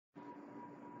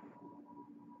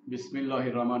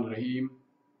Bismillahirrahmanirrahim.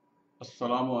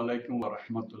 Assalamu alaikum wa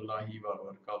rahmatullahi wa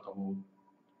barakatuhu.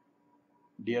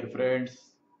 Dear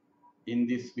friends, in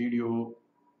this video,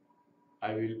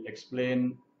 I will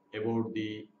explain about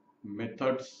the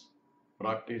methods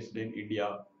practiced in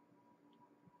India.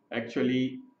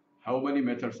 Actually, how many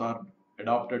methods are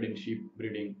adopted in sheep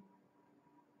breeding?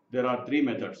 There are three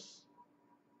methods.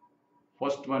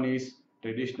 First one is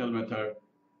traditional method.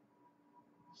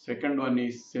 Second one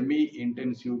is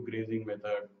semi-intensive grazing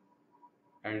method.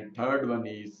 And third one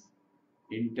is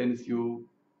intensive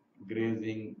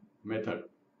grazing method.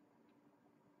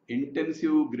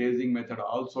 Intensive grazing method,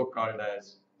 also called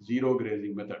as zero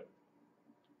grazing method.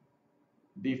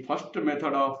 The first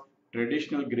method of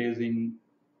traditional grazing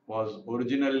was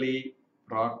originally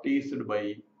practiced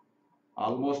by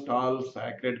almost all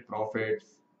sacred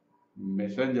prophets,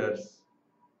 messengers,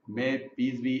 may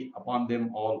peace be upon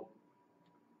them all.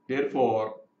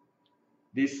 Therefore,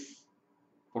 this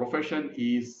profession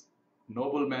is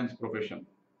nobleman's profession,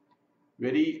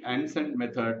 very ancient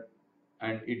method,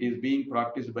 and it is being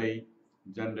practiced by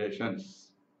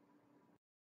generations.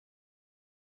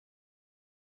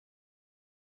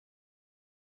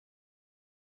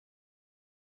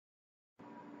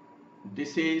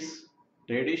 This is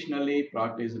traditionally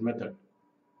practiced method.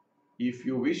 If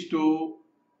you wish to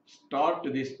start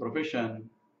this profession,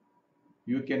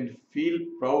 you can feel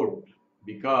proud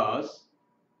because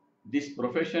this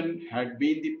profession had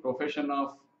been the profession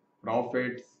of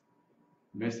prophets,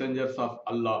 messengers of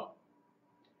Allah.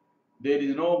 There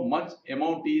is no much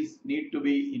amount is need to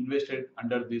be invested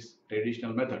under this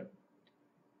traditional method,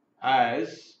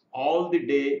 as all the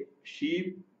day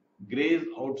sheep graze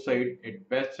outside at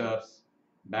pastures,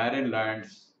 barren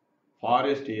lands,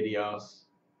 forest areas,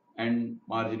 and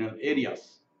marginal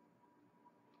areas.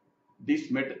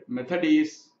 This method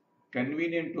is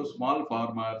convenient to small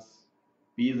farmers,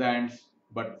 peasants,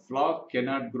 but flock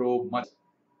cannot grow much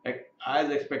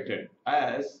as expected,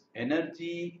 as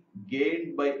energy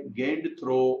gained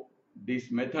through this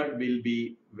method will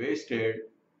be wasted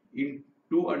in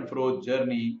to and fro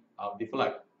journey of the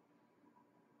flock.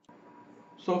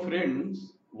 So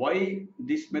friends, why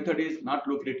this method is not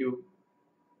lucrative?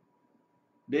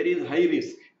 There is high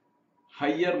risk,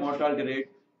 higher mortality rate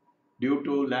due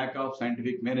to lack of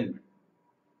scientific management,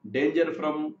 danger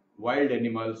from wild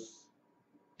animals,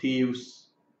 thieves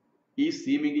is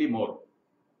seemingly more,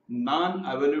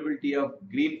 non-availability of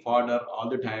green fodder all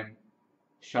the time,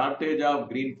 shortage of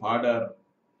green fodder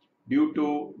due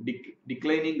to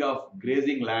declining of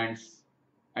grazing lands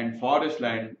and forest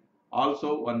land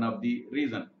also one of the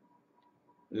reason.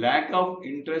 Lack of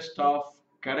interest of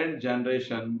current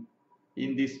generation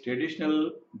in this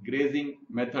traditional grazing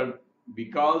method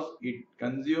because it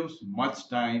consumes much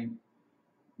time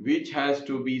which has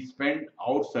to be spent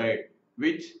outside,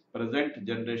 which present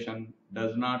generation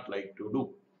does not like to do.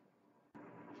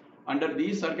 Under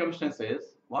these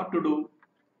circumstances, what to do?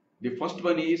 The first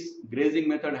one is grazing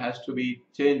method has to be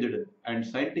changed and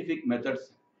scientific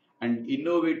methods and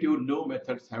innovative new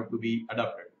methods have to be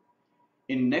adopted.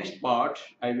 In next part,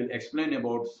 I will explain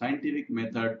about scientific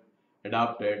method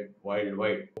adopted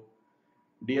worldwide.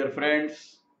 Dear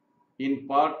friends, in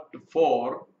part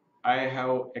 4, I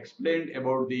have explained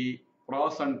about the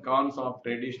pros and cons of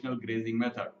traditional grazing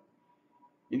method.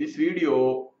 In this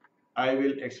video, I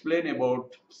will explain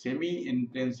about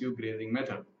semi-intensive grazing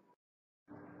method.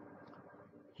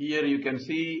 Here you can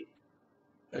see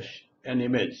an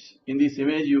image. In this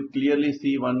image, you clearly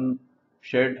see one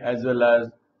shed as well as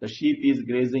the sheep is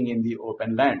grazing in the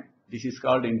open land. This is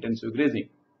called intensive grazing.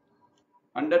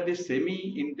 Under the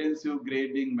semi-intensive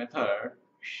grazing method,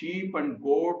 sheep and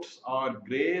goats are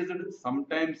grazed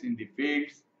sometimes in the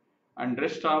fields and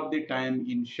rest of the time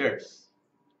in sheds.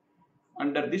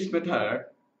 Under this method,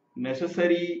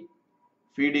 necessary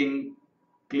feeding,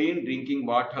 clean drinking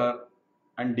water,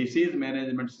 and disease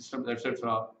management systems,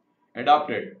 etc.,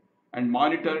 adopted and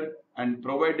monitored and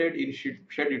provided in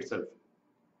shed itself.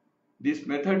 This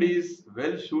method is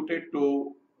well suited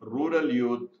to rural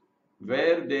youth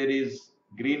where there is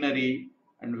greenery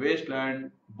and wasteland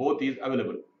both is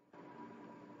available.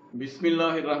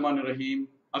 Bismillahirrahmanirrahim.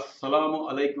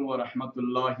 Assalamu alaikum wa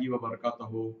rahmatullahi wa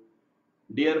barakatuhu.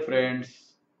 Dear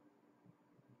friends,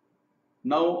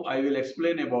 now I will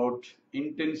explain about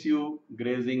intensive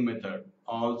grazing method,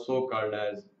 also called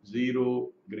as zero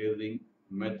grazing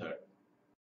method.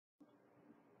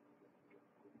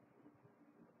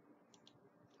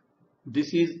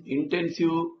 This is intensive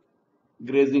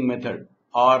grazing method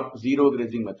or zero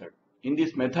grazing method. In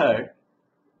this method,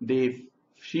 the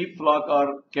sheep flock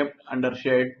are kept under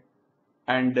shade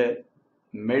and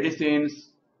medicines,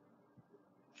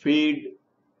 feed,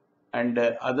 and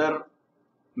other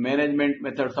management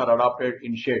methods are adopted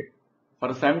in shed.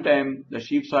 For some time, the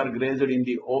sheep are grazed in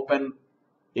the open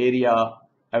area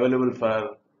available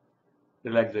for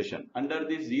relaxation. Under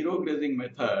the zero grazing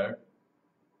method,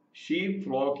 sheep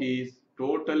flock is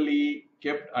totally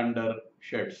kept under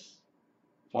sheds.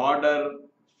 Fodder,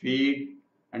 feed,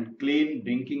 and clean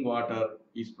drinking water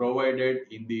is provided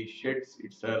in the sheds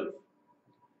itself.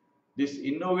 This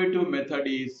innovative method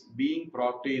is being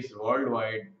practiced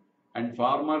worldwide and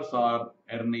farmers are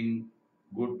earning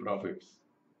good profits.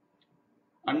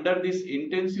 Under this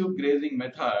intensive grazing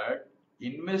method,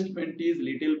 investment is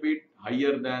little bit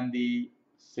higher than the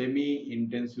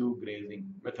semi-intensive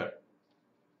grazing method.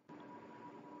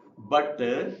 But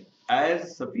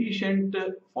as sufficient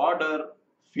fodder,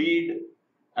 feed,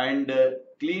 and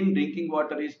clean drinking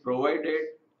water is provided,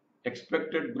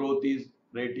 expected growth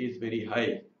rate is very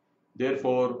high.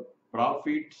 Therefore,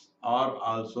 profits are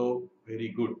also very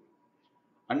good.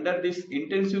 Under this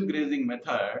intensive grazing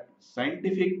method,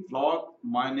 scientific flock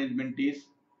management is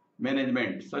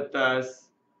management such as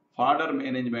fodder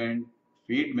management,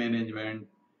 feed management,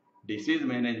 disease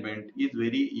management is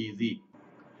very easy.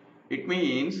 It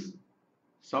means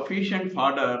sufficient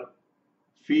fodder,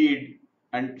 feed,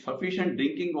 and sufficient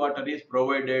drinking water is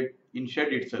provided in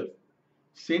shed itself.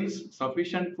 Since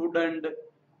sufficient food and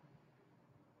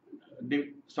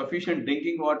sufficient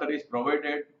drinking water is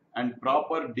provided and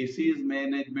proper disease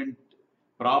management,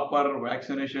 proper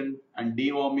vaccination and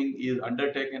deworming is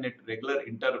undertaken at regular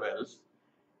intervals,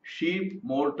 sheep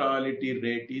mortality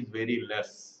rate is very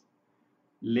less.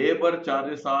 Labor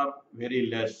charges are very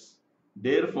less.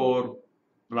 Therefore,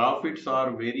 profits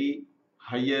are very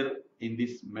higher in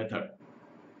this method.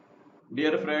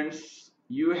 Dear friends,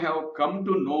 you have come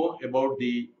to know about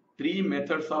the three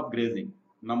methods of grazing.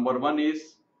 Number one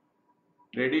is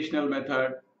traditional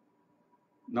method.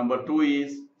 Number two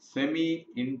is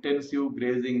semi-intensive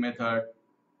grazing method.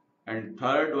 And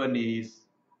third one is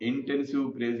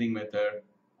intensive grazing method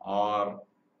or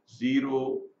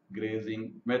zero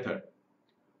grazing method.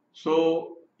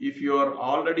 So if you are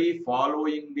already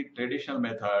following the traditional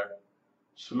method,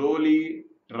 slowly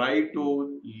try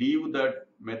to leave that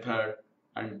method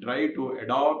and try to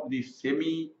adopt the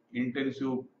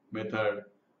semi-intensive method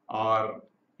or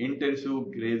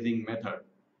intensive grazing method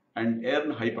and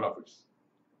earn high profits.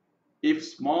 If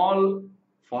small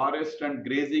forest and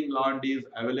grazing land is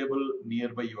available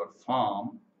nearby your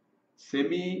farm,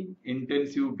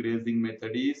 semi-intensive grazing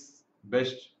method is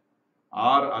best,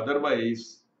 or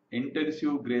otherwise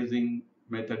intensive grazing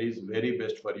method is very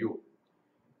best for you.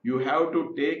 You have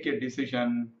to take a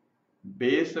decision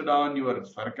based on your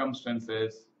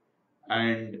circumstances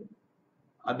and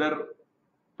other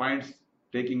points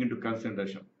taking into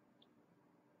consideration.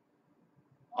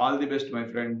 All the best, my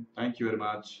friend. Thank you very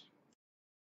much.